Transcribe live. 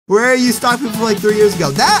Where you stopped me for like 3 years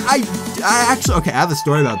ago. That, I actually, okay, I have a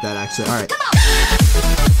story about that actually. All right.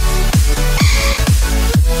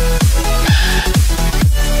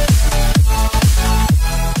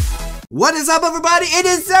 What is up, everybody? It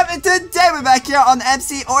is Zeph, and today we're back here on the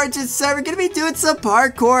MC Origin server. Gonna be doing some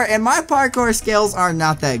parkour, and my parkour skills are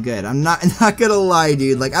not that good. I'm not gonna lie,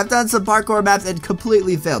 dude. Like, I've done some parkour maps and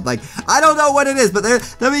completely failed. Like, I don't know what it is, but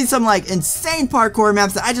there'll be some like insane parkour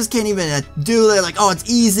maps that I just can't even do. They're like, oh, it's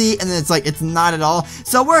easy, and then it's like it's not at all.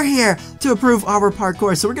 So we're here to improve our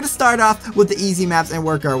parkour. So we're gonna start off with the easy maps and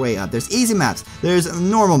work our way up. There's easy maps, there's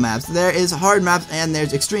normal maps, there is hard maps, and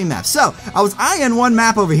there's extreme maps. So I was eyeing one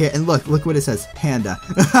map over here, and look what it says, panda.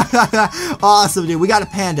 Awesome, dude. We got a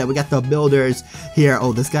panda. We got the builders here.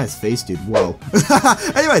 Oh, this guy's face, dude. Whoa.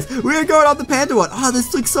 Anyways, we're going on the panda one. Oh,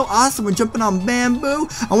 this looks so awesome. We're jumping on bamboo.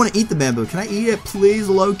 I want to eat the bamboo. Can I eat it, please?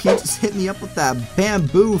 Low-key, just hit me up with that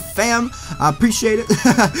bamboo, fam. I appreciate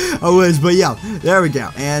it. Always, but yeah, there we go.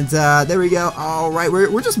 And there we go. All right,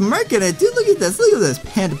 we're just murking it, dude. Look at this. Look at this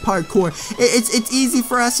panda parkour. It's easy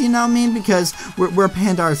for us, you know what I mean? Because we're a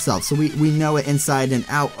panda ourselves, so we know it inside and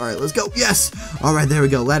out. All right, let's go. Yes. All right, there we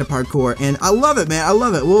go. Ladder parkour, and I love it, man. I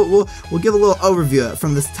love it. We'll give a little overview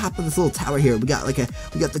from this top of this little tower here. We got the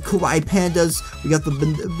kawaii pandas. We got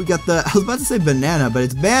the I was about to say banana, but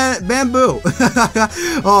it's bamboo.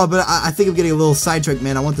 Oh, but I think I'm getting a little sidetracked,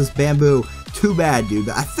 man. I want this bamboo too bad, dude.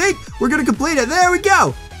 But I think we're gonna complete it. There we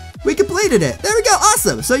go. We completed it. There we go.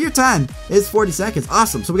 Awesome. So your time is 40 seconds.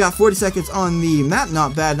 Awesome. So we got 40 seconds on the map.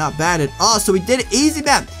 Not bad at all. So we did it. Easy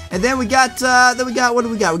map. And then we got, what do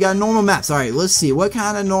we got? We got normal maps. All right, let's see. What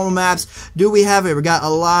kind of normal maps do we have here? We got a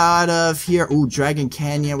lot of here. Ooh, Dragon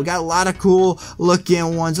Canyon. We got a lot of cool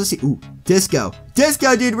looking ones. Let's see. Ooh, disco.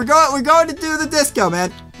 Disco, dude. We're going to do the disco,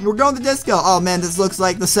 man. We're going to disco. Oh, man, this looks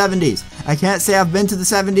like the 70s. I can't say I've been to the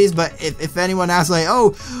 70s, but if anyone asks, like,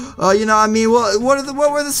 you know, I mean, what were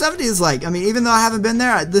the 70s like? I mean, even though I haven't been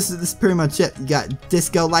there, this is pretty much it. You got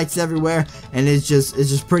disco lights everywhere, and it's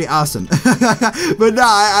just pretty awesome. But no,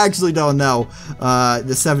 I actually don't know.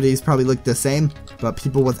 The 70s probably looked the same, but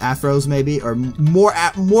people with afros maybe, or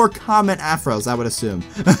more common afros, I would assume.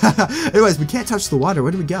 Anyways, we can't touch the water.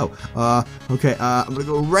 Where do we go? Okay, I'm gonna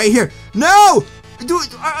go right here. No!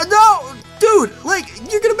 Dude, no! Dude, like,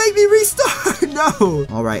 you're gonna make me restart. No.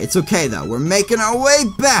 All right, it's okay though. We're making our way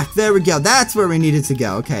back. There we go. That's where we needed to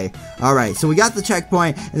go. Okay. All right, so we got the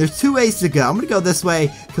checkpoint, and there's 2 ways to go. I'm gonna go this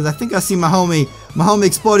way because I think I see my homie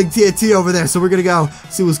exploding TNT over there. So we're gonna go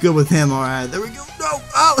see what's good with him. All right, there we go. No.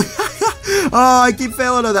 Oh. Oh, I keep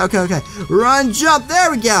failing on that. Okay. Run, jump.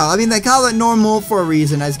 There we go. I mean, they call it normal for a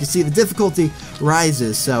reason. As you can see, the difficulty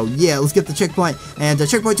rises. So yeah, let's get the checkpoint. And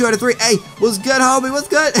checkpoint 2 out of 3. Hey, what's good, homie? What's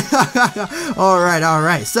good? All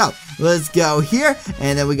right. So let's go here,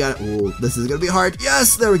 and then we got. Oh, this is gonna be hard.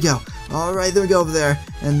 Yes, there we go. All right, there we go over there,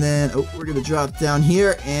 and then we're gonna drop down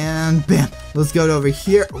here, and bam. Let's go over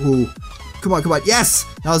here. Ooh. Come on. Yes!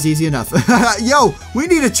 That was easy enough. Yo, we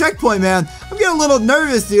need a checkpoint, man. I'm getting a little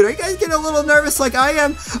nervous, dude. Are you guys getting a little nervous like I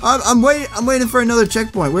am? I'm waiting for another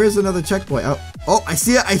checkpoint. Where's another checkpoint? Oh, I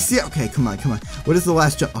see it. Okay, come on. What is the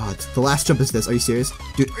last jump? Oh, the last jump is this. Are you serious?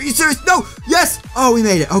 Dude, are you serious? No! Yes! Oh, we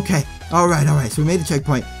made it. Okay. All right. So we made the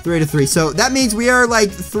checkpoint. 3 out of 3. So that means we are like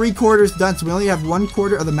 3/4 done. So we only have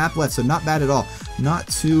 1/4 of the map left. So not bad at all. Not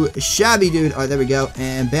too shabby, dude. All right, there we go.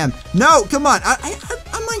 And bam. No, come on.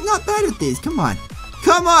 I'm like not bad at these. Come on,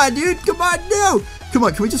 dude. Come on, no. Come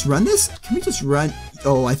on. Can we just run this? Can we just run?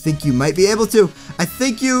 Oh, I think you might be able to.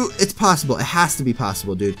 It's possible. It has to be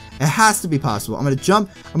possible, dude. It has to be possible. I'm gonna jump.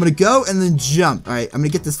 I'm gonna go and then jump. All right, I'm gonna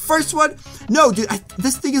get this first one. No, dude,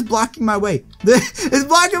 this thing is blocking my way. It's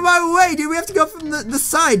blocking my way, dude. We have to go from the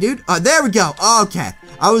side, dude. There we go. Okay.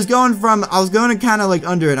 I was going to kind of like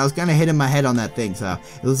under it. I was kind of hitting my head on that thing, so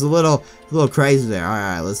it was a little crazy there. All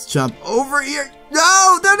right, let's jump over here.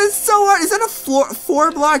 No, that is so hard. Is that a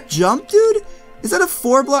 4-block jump, dude? Is that a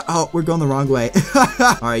 4-block? Oh, we're going the wrong way.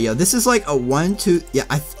 All right, yo, this is like a 1, 2. Yeah,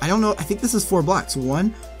 I don't know. I think this is 4 blocks.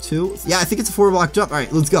 1, 2. Yeah, I think it's a 4-block jump. All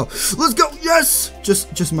right, let's go. Yes.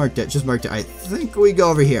 Just marked it. I think we go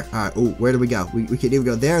over here. All right. Oh, where do we go? We can either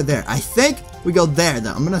go there or there. I think we go there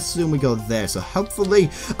though. I'm gonna assume we go there. So hopefully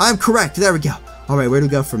I'm correct. There we go. All right, where do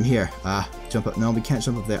we go from here? Jump up. No, we can't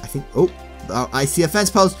jump up there. I think. Oh, I see a fence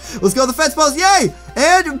post. Let's go to the fence post. Yay!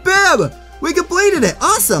 And bam! We completed it.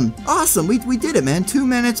 Awesome. Awesome. We did it, man. 2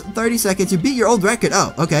 minutes, 30 seconds. You beat your old record.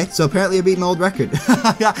 Oh, okay. So apparently I beat my old record.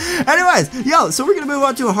 Anyways, yo, so we're going to move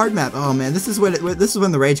on to a hard map. Oh, man. This is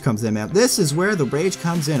when the rage comes in, man. This is where the rage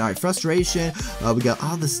comes in. All right. Frustration. We got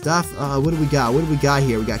all the stuff. What do we got? What do we got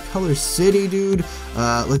here? We got Color City, dude.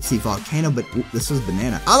 Let's see. Volcano, but this was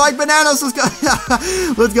banana. I like bananas. Let's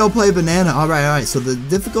go. Let's go play banana. All right. All right. So the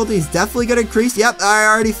difficulty is definitely going to increase. Yep. I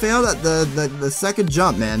already failed at the second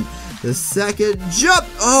jump, man. The second jump.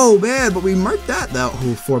 Oh, man, but we marked that, though.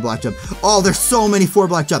 Oh, 4 block jump. Oh, there's so many 4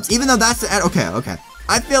 block jumps. Even though that's the end. Okay, okay.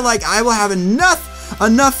 I feel like I will have enough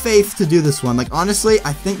faith to do this one. Like, honestly,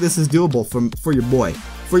 I think this is doable for your boy.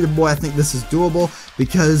 For your boy, I think this is doable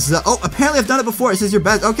because, oh, apparently I've done it before. It says your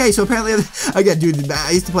best. Okay, so apparently, again, dude,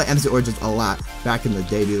 I used to play MC Origins a lot back in the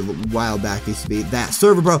day, dude. A while back, used to be that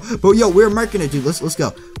server, bro. But, yo, we're marking it, dude. Let's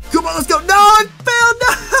go. Come on, let's go. No, I failed.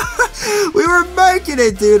 No. We were marking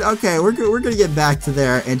it, dude. Okay, we're going to get back to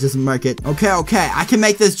there and just mark it. Okay, okay. I can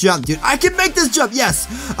make this jump, dude. I can make this jump. Yes.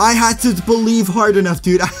 I had to believe hard enough,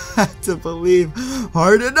 dude. I had to believe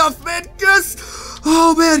hard enough, man. Yes.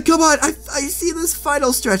 Oh, man, come on. I see this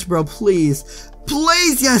final stretch, bro. Please.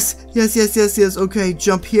 Please. Yes. Yes, yes, yes, yes. Okay,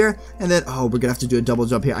 jump here. And then, oh, we're going to have to do a double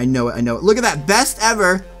jump here. I know it. I know it. Look at that. Best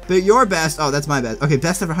ever. But your best. Oh, that's my best. Okay,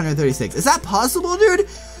 best ever 136. Is that possible, dude?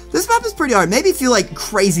 This map is pretty hard. Maybe if you like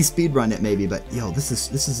crazy speed run it, maybe. But, yo, this is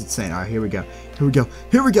insane. All right, here we go. Here we go.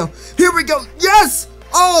 Here we go. Here we go. Yes!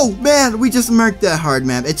 Oh, man, we just marked that hard,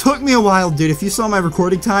 man. It took me a while, dude. If you saw my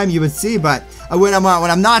recording time, you would see, but when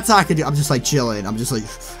I'm not talking to you, I'm just like chilling. I'm just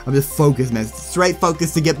focused, man. Straight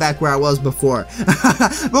focused to get back where I was before.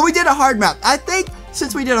 But we did a hard map. I think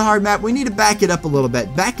since we did a hard map, we need to back it up a little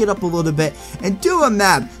bit. Back it up a little bit and do a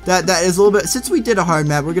map that is a little bit. Since we did a hard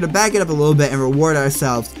map, we're going to back it up a little bit and reward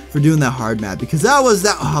ourselves for doing that hard map. Because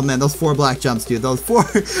oh man, those 4 black jumps, dude. Those 4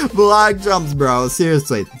 black jumps, bro.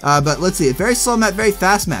 Seriously. But let's see. Very slow map, very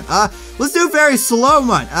fast map. Let's do a very slow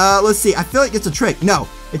one. Let's see. I feel like it's a trick. No.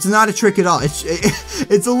 It's not a trick at all.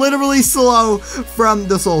 It's literally slow from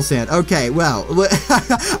the soul sand. Okay, well,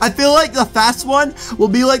 I feel like the fast one will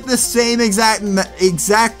be like the same exact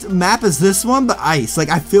map as this one, but ice. Like,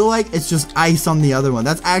 I feel like it's just ice on the other one.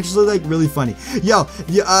 That's actually, like, really funny. Yo,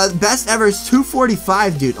 best ever is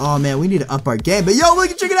 245, dude. Oh, man, we need to up our game. But, yo,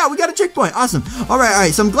 look, check it out. We got a checkpoint. Awesome. All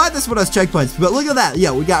right. So I'm glad this one has checkpoints. But look at that.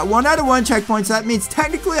 Yo, we got 1 out of 1 checkpoints. That means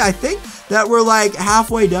technically, I think that we're, like,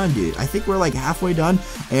 halfway done, dude. I think we're, like, halfway done.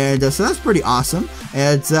 And so that's pretty awesome.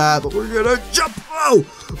 And but we're gonna jump. Whoa,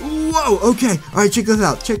 whoa. Okay. All right. Check this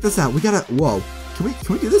out. Check this out. We gotta. Whoa. Can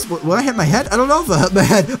we do this? Will I hit my head? I don't know if I hit my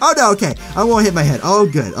head. Oh no. Okay. I won't hit my head. Oh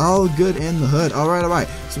good. Oh good in the hood. All right. All right.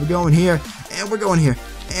 So we're going here, and we're going here,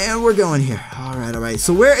 and we're going here. All right. All right.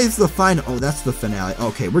 So where is the final? Oh, that's the finale.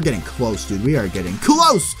 Okay. We're getting close, dude. We are getting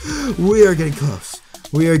close. We are getting close.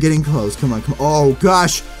 We are getting close. Come on, come on. Oh,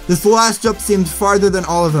 gosh. This last jump seems farther than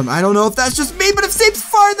all of them. I don't know if that's just me, but it seems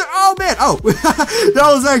farther. Oh, man. Oh,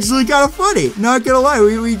 that was actually kind of funny. Not gonna lie.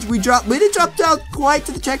 We didn't drop down quite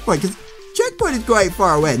to the checkpoint, because checkpoint is quite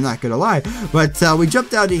far away. Not gonna lie. But we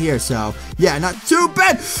jumped down to here, so yeah, not too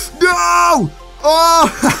bad. No!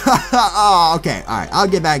 Oh! Oh, okay. All right. I'll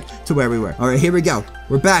get back to where we were. All right, here we go.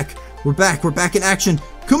 We're back. We're back. We're back in action.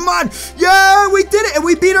 Come on! Yeah, we did it, and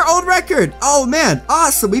we beat our old record. Oh man,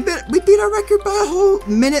 awesome! We beat our record by a whole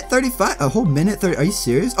minute 35. A whole minute 30. Are you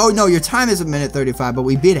serious? Oh no, your time is a minute 35, but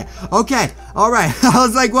we beat it. Okay, all right. I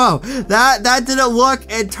was like, whoa, that didn't look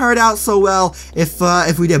and turn out so well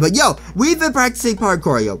if we did. But yo, we've been practicing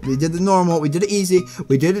parkour. Yo, we did the normal, we did it easy,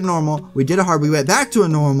 we did it normal, we did it hard, we went back to a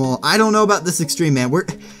normal. I don't know about this extreme, man. We're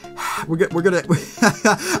gonna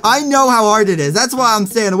I know how hard it is. That's why I'm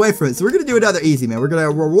staying away from it. So we're gonna do another easy, man. We're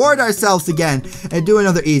gonna reward ourselves again and do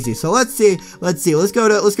another easy. So let's see. Let's go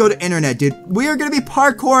to internet, dude. We are gonna be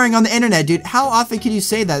parkouring on the internet, dude. How often can you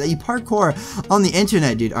say that you parkour on the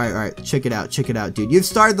internet, dude? All right. Check it out, dude. You've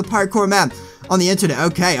started the parkour map on the internet.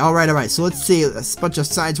 Okay, all right. So let's see a bunch of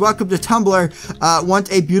signs. Welcome to Tumblr.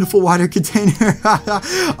 Want a beautiful water container.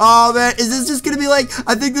 Oh man, is this just gonna be like?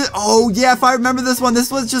 I think that. Oh yeah, if I remember this one,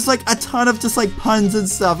 this was just like a ton of just like puns and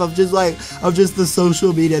stuff of just the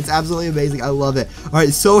social media. It's absolutely amazing. I love it. All right,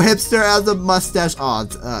 so hipster has a mustache. Oh,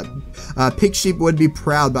 Pig Sheep would be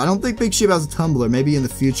proud, but I don't think Pig Sheep has a Tumblr. Maybe in the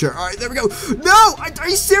future. All right, there we go. No, are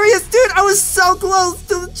you serious, dude? I was so close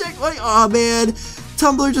to the checkpoint. Oh man.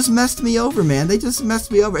 Tumblr just messed me over, man. They just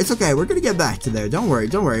messed me over. It's okay. We're gonna get back to there. Don't worry.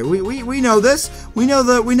 We know this. We know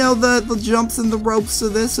the jumps and the ropes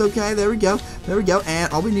of this. Okay, there we go.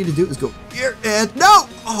 And all we need to do is go here and no.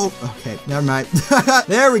 Oh, okay. Never mind.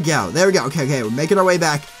 There we go. Okay. We're making our way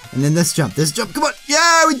back. And then this jump. Come on.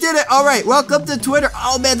 Yeah, we did it. All right, welcome to Twitter.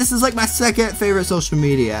 Oh man, this is like my second favorite social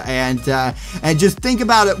media, and just think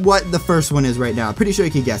about it, what the first one is right now. I'm pretty sure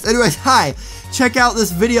you can guess. Anyways, hi. Check out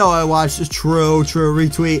this video I watched. True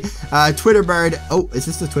retweet. Twitter bird. Oh, is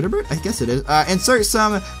this the Twitter bird? I guess it is. Insert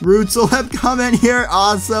some rude celeb comment here.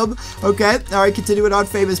 Awesome. Okay. All right. Continue it on.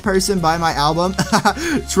 Famous person. Buy my album.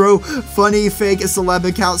 True. Funny fake celeb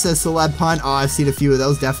account says celeb pun. Oh, I've seen a few of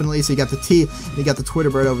those definitely. So you got the T. You got the Twitter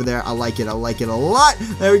bird over there. I like it. I like it a lot.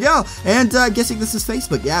 There we go. And guessing this is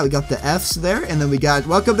Facebook. Yeah, we got the F's there, and then we got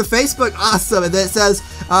welcome to Facebook. Awesome. And then it says,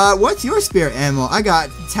 what's your spirit animal? I got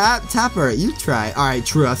Tapper. You try. All right,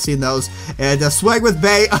 true. I've seen those. And swag with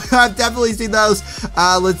Bay. I've definitely seen those.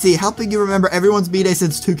 Let's see. Helping you remember everyone's B-Day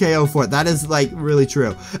since 2K04. That is like really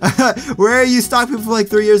true. Where you stalked people for like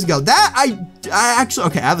 3 years ago. That I actually,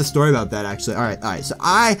 okay, I have a story about that actually. All right. So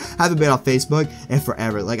I haven't been on Facebook in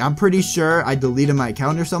forever. Like, I'm pretty sure I deleted my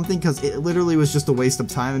account or something because it literally was just a waste of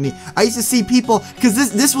time. I mean, I used to see people, because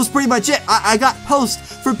this was pretty much it. I got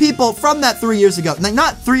posts for people from that 3 years ago. Like,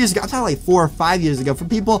 not 3 years ago. I'm talking like 4 or 5 years ago. From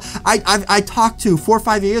people I talked to 4 or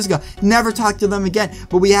 5 years ago. Never talked to them again.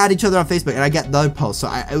 But we had each other on Facebook, and I get the posts.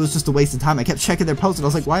 So it was just a waste of time. I kept checking their posts, and I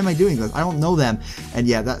was like, why am I doing this? I don't know them. And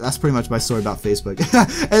yeah, that's pretty much my story about Facebook.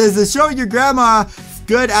 And it's showing your grandma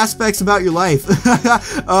good aspects about your life.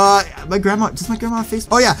 My grandma, does my grandma have Facebook?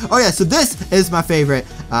 Oh yeah, so this is my favorite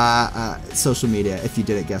social media, if you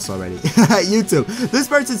didn't guess already. YouTube. This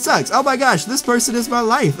person sucks. Oh my gosh, this person is my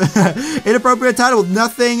life. Inappropriate title,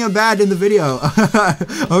 nothing bad in the video.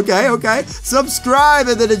 Okay. Subscribe,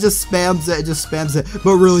 and then it just spams it.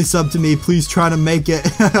 But really sub to me, please try to make it.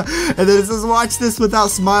 And then it says, watch this without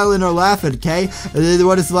smiling or laughing, okay? And then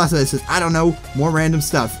what is the last one? It says, I don't know, more random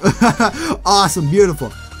stuff. Awesome,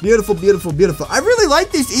 beautiful. I really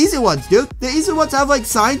like these easy ones, dude. The easy ones have like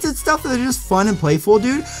signs and stuff that are just fun and playful,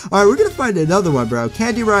 dude. All right, we're gonna find another one, bro.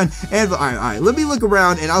 Candy Run and all right. Let me look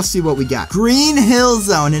around and I'll see what we got. Green Hill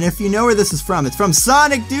Zone, and if you know where this is from, it's from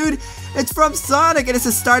Sonic, dude. It's from Sonic, and it's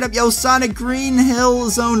a startup, yo. Sonic Green Hill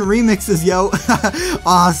Zone remixes, yo.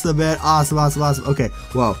 Awesome, man. Awesome. Okay,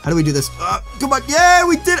 whoa. How do we do this? Come on. Yeah,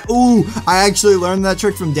 we did it. Ooh, I actually learned that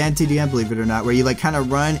trick from Dan TDM, believe it or not, where you like kind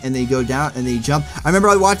of run and then you go down and then you jump. I remember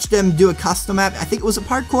I watched them do a custom map. I think it was a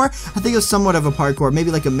parkour. I think it was somewhat of a parkour,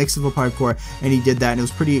 maybe like a mix of a parkour, and he did that, and it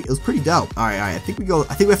was pretty dope. All right. I think we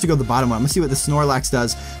have to go to the bottom one. I'm gonna see what the Snorlax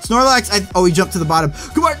does. Snorlax, oh, he jumped to the bottom.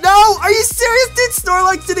 Come on. No, are you serious, dude?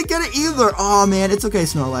 Snorlax didn't get it either. Oh man, it's okay,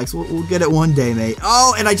 Snorlax. We'll get it one day, mate.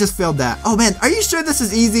 Oh, and I just failed that. Oh man, are you sure this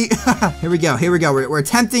is easy? Here we go. We're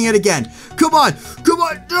attempting it again. Come on.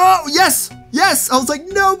 Oh, yes. I was like,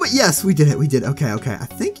 no, but yes, we did it. Okay. I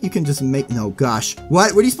think you can just make, no, gosh.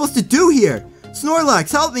 What are you supposed to do here?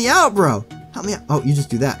 Snorlax, help me out, bro. Help me out. Oh, you just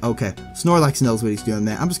do that. Okay. Snorlax knows what he's doing,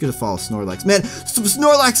 man. I'm just gonna follow Snorlax. Man,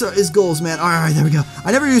 Snorlax are his goals, man. All right, there we go.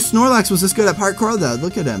 I never knew Snorlax was this good at parkour, though.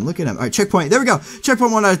 Look at him. All right, checkpoint. There we go.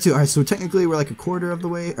 Checkpoint 1 out of 2. All right, so technically we're like a quarter of the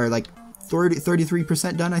way, or like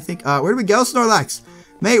 33% done, I think. Where do we go, Snorlax?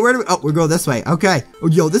 Mate, where do we, oh, we'll go this way. Okay. Oh,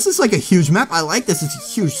 yo, this is like a huge map. I like this. It's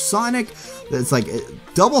a huge Sonic. It's like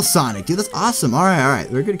double Sonic, dude. That's awesome. All right.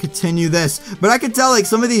 We're gonna continue this, but I can tell like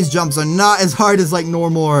some of these jumps are not as hard as like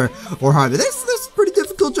normal or hard. But there's pretty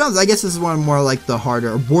difficult jumps. I guess this is one more like the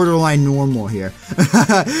harder or borderline normal here.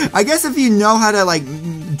 I guess if you know how to like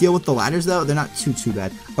deal with the ladders though, they're not too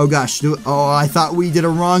bad. Oh gosh, oh, I thought we did a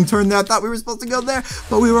wrong turn there. I thought we were supposed to go there,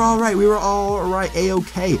 but we were all right.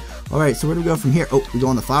 A-okay. All right, so where do we go from here? Oh, we go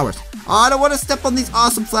on the flowers. Oh, I don't want to step on these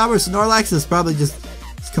awesome flowers. Snorlax has probably just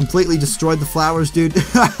completely destroyed the flowers, dude. Do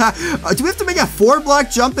we have to make a 4-block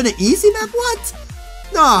jump in an easy map? What?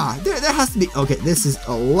 Nah, there has to be. Okay, this is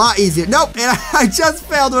a lot easier. Nope, and I just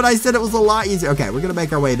failed when I said it was a lot easier. Okay, we're gonna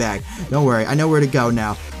make our way back. Don't worry, I know where to go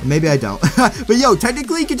now. Maybe I don't. But yo,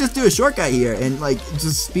 technically you could just do a shortcut here and like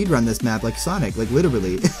just speedrun this map like Sonic, like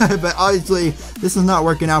literally. But obviously this is not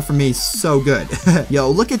working out for me so good. Yo,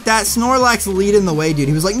 look at that. Snorlax leading the way, dude.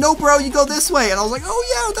 He was like, no bro, you go this way. And I was like,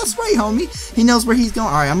 oh yeah, that's right, homie. He knows where he's going.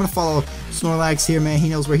 All right, I'm gonna follow Snorlax here, man. He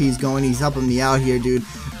knows where he's going. He's helping me out here, dude.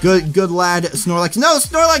 Good lad, Snorlax. No,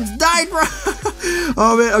 Snorlax died, bro.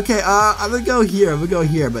 Oh man, okay. I'm gonna go here,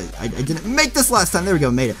 but I didn't make this last time. There we go,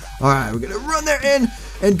 made it. All right, we're gonna run there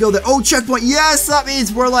and go there. Oh, checkpoint. Yes, that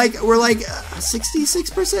means we're like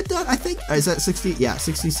 66% done, I think. Is that 60? Yeah,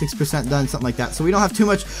 66% done, something like that. So we don't have too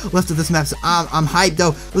much left of this map. So I'm hyped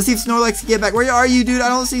though. Let's see if Snorlax can get back. Where are you, dude? I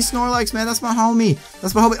don't see Snorlax, man. That's my homie.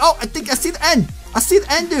 Oh, I think I see the end.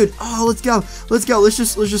 Dude. Oh, let's go. Let's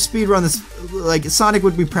just speed run this. Like Sonic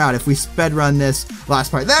would be proud if we sped run this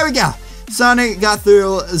last part. There we go. Sonic got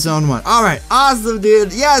through zone 1. All right, awesome,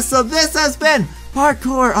 dude. Yeah, so this has been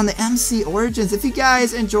parkour on the MC Origins. If you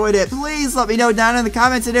guys enjoyed it, please let me know down in the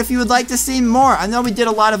comments, and if you would like to see more. I know we did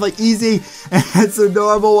a lot of like easy and some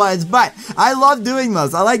normal ones, but I love doing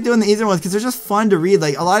those. I like doing the easier ones because they're just fun to read.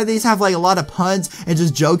 Like a lot of these have like a lot of puns and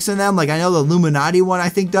just jokes in them. Like I know the Illuminati one I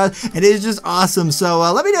think does, and it is just awesome. So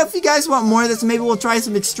let me know if you guys want more of this. Maybe we'll try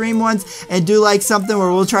some extreme ones and do like something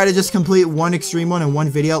where we'll try to just complete one extreme one in one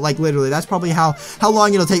video. Like literally, that's probably how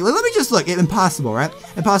long it'll take. Like, let me just look. Impossible, right?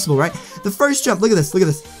 Impossible, right? The first jump. Look at this. Look at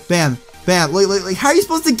this. Bam. Bam. Look, how are you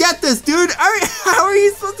supposed to get this, dude? How are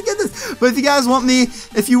you supposed to get this? But if you guys want me,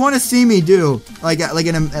 if you want to see me do like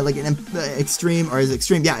an extreme, or is it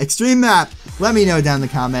extreme? Yeah, extreme map. Let me know down in the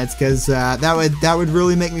comments, because that would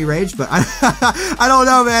really make me rage. But I don't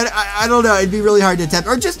know, man. I don't know. It'd be really hard to attempt.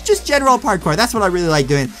 Or just general parkour. That's what I really like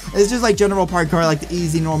doing. It's just like general parkour, like the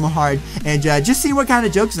easy, normal, hard, and just see what kind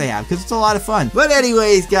of jokes they have, because it's a lot of fun. But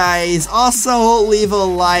anyways, guys, also leave a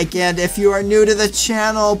like, and if you are new to the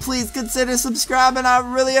channel, please consider subscribing. I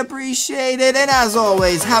really appreciate it. And as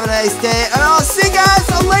always, have a nice day, and I'll see you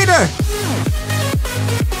guys later.